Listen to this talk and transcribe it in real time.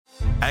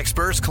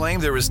Experts claim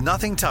there is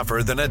nothing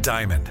tougher than a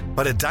diamond.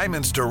 But at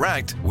Diamonds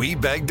Direct, we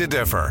beg to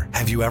differ.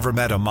 Have you ever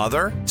met a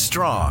mother?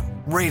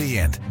 Strong,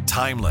 radiant,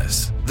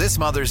 timeless. This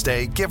Mother's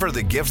Day, give her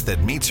the gift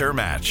that meets her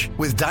match.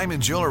 With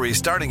diamond jewelry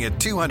starting at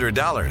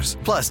 $200.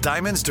 Plus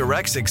Diamonds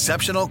Direct's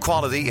exceptional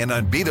quality and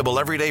unbeatable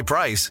everyday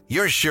price,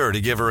 you're sure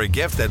to give her a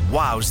gift that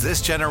wows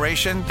this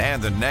generation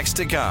and the next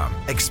to come.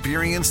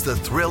 Experience the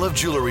thrill of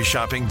jewelry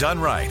shopping done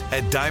right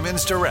at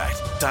Diamonds Direct.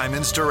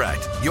 Diamonds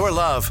Direct. Your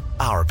love,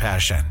 our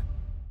passion.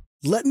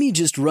 "Let me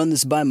just run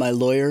this by my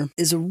lawyer"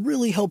 is a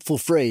really helpful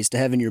phrase to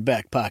have in your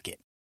back pocket.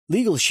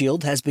 Legal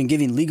Shield has been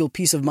giving legal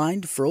peace of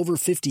mind for over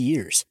 50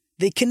 years.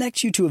 They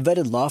connect you to a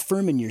vetted law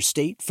firm in your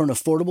state for an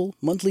affordable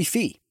monthly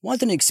fee.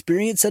 Want an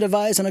experienced set of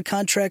eyes on a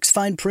contract's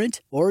fine print?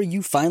 Or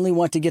you finally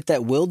want to get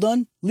that will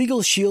done?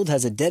 Legal Shield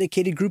has a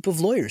dedicated group of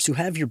lawyers who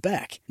have your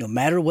back, no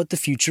matter what the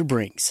future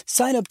brings.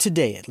 Sign up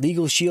today at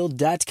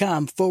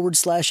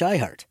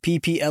LegalShield.com/iHeart.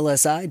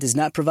 PPLSI does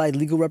not provide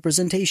legal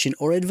representation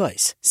or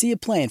advice. See a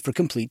plan for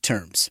complete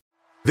terms.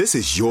 This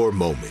is your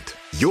moment,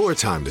 your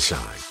time to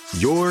shine,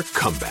 your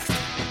comeback.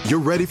 You're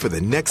ready for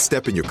the next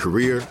step in your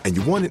career, and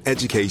you want an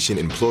education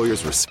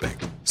employers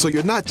respect. So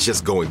you're not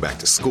just going back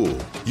to school,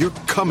 you're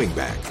coming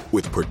back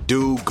with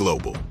Purdue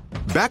Global.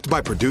 Backed by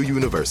Purdue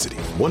University,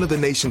 one of the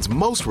nation's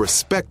most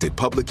respected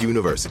public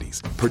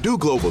universities, Purdue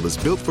Global is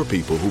built for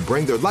people who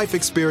bring their life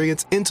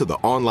experience into the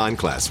online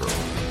classroom.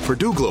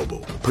 Purdue Global,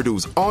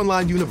 Purdue's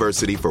online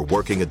university for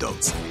working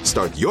adults.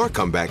 Start your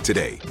comeback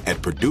today at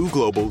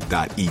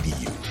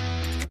purdueglobal.edu.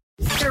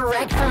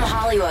 Direct from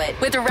Hollywood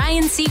with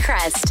Ryan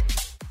Seacrest.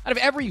 Out of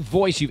every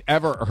voice you've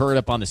ever heard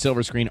up on the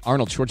silver screen,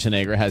 Arnold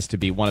Schwarzenegger has to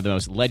be one of the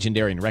most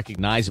legendary and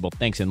recognizable,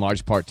 thanks in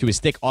large part to his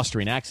thick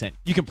Austrian accent.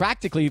 You can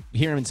practically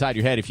hear him inside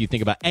your head if you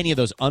think about any of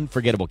those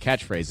unforgettable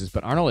catchphrases,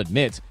 but Arnold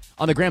admits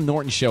on the Graham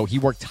Norton show he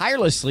worked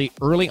tirelessly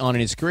early on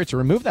in his career to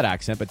remove that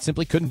accent, but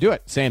simply couldn't do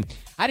it, saying,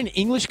 "I had an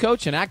English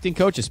coach, an acting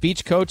coach, a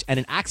speech coach, and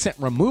an accent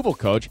removal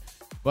coach,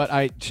 but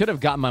I should have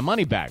gotten my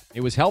money back.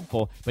 It was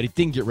helpful, but it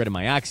didn't get rid of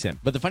my accent."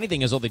 But the funny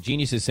thing is, all the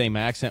geniuses say my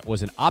accent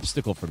was an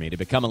obstacle for me. To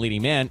become a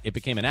leading man, it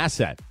became an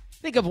asset.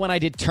 Think of when I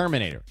did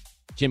Terminator.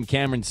 Jim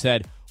Cameron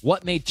said,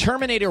 "What made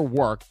Terminator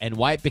work and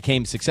why it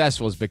became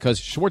successful is because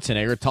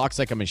Schwarzenegger talks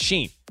like a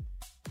machine."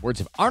 Words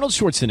of Arnold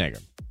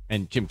Schwarzenegger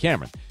and Jim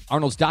Cameron.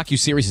 Arnold's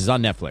docuseries is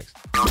on Netflix.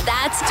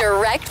 That's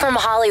Direct from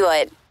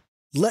Hollywood.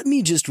 "Let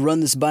me just run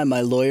this by my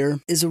lawyer"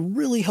 is a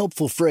really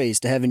helpful phrase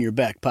to have in your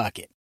back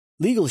pocket.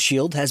 Legal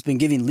Shield has been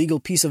giving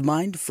legal peace of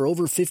mind for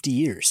over 50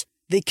 years.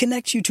 They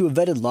connect you to a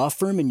vetted law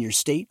firm in your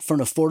state for an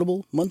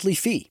affordable monthly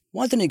fee.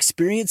 Want an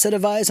experienced set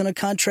of eyes on a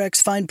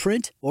contract's fine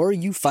print? Or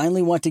you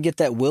finally want to get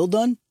that will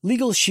done?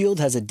 Legal Shield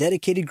has a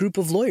dedicated group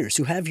of lawyers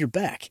who have your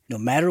back, no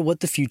matter what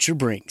the future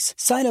brings.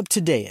 Sign up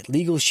today at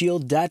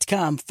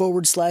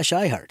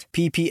LegalShield.com/iHeart.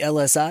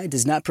 PPLSI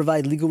does not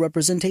provide legal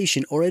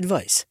representation or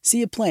advice.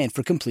 See a plan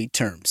for complete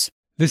terms.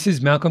 This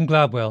is Malcolm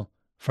Gladwell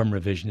from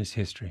Revisionist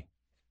History.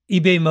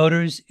 eBay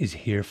Motors is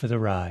here for the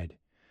ride.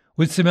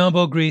 With some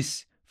elbow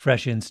grease,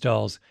 fresh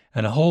installs,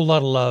 and a whole lot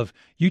of love,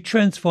 you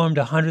transformed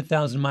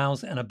 100,000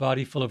 miles and a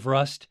body full of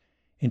rust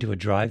into a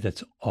drive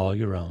that's all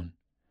your own.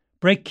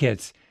 Brake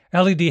kits,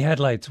 LED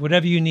headlights,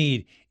 whatever you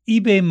need,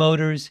 eBay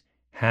Motors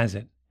has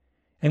it.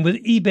 And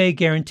with eBay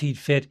Guaranteed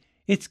Fit,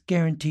 it's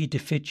guaranteed to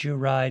fit your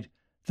ride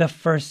the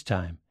first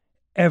time,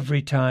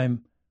 every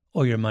time,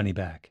 or your money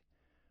back.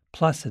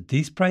 Plus, at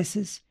these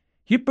prices,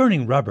 you're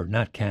burning rubber,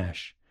 not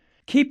cash.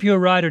 Keep your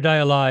ride or die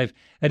alive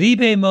at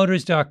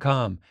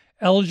ebaymotors.com.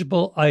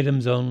 Eligible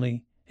items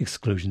only.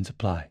 Exclusions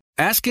apply.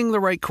 Asking the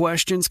right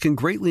questions can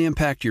greatly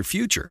impact your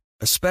future,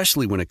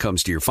 especially when it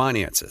comes to your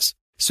finances.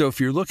 So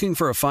if you're looking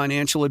for a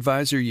financial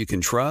advisor you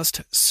can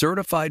trust,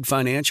 certified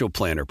financial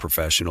planner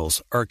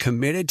professionals are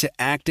committed to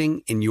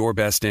acting in your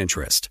best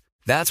interest.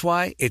 That's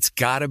why it's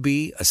got to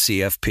be a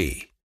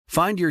CFP.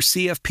 Find your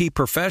CFP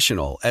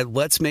professional at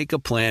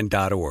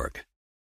letsmakeaplan.org.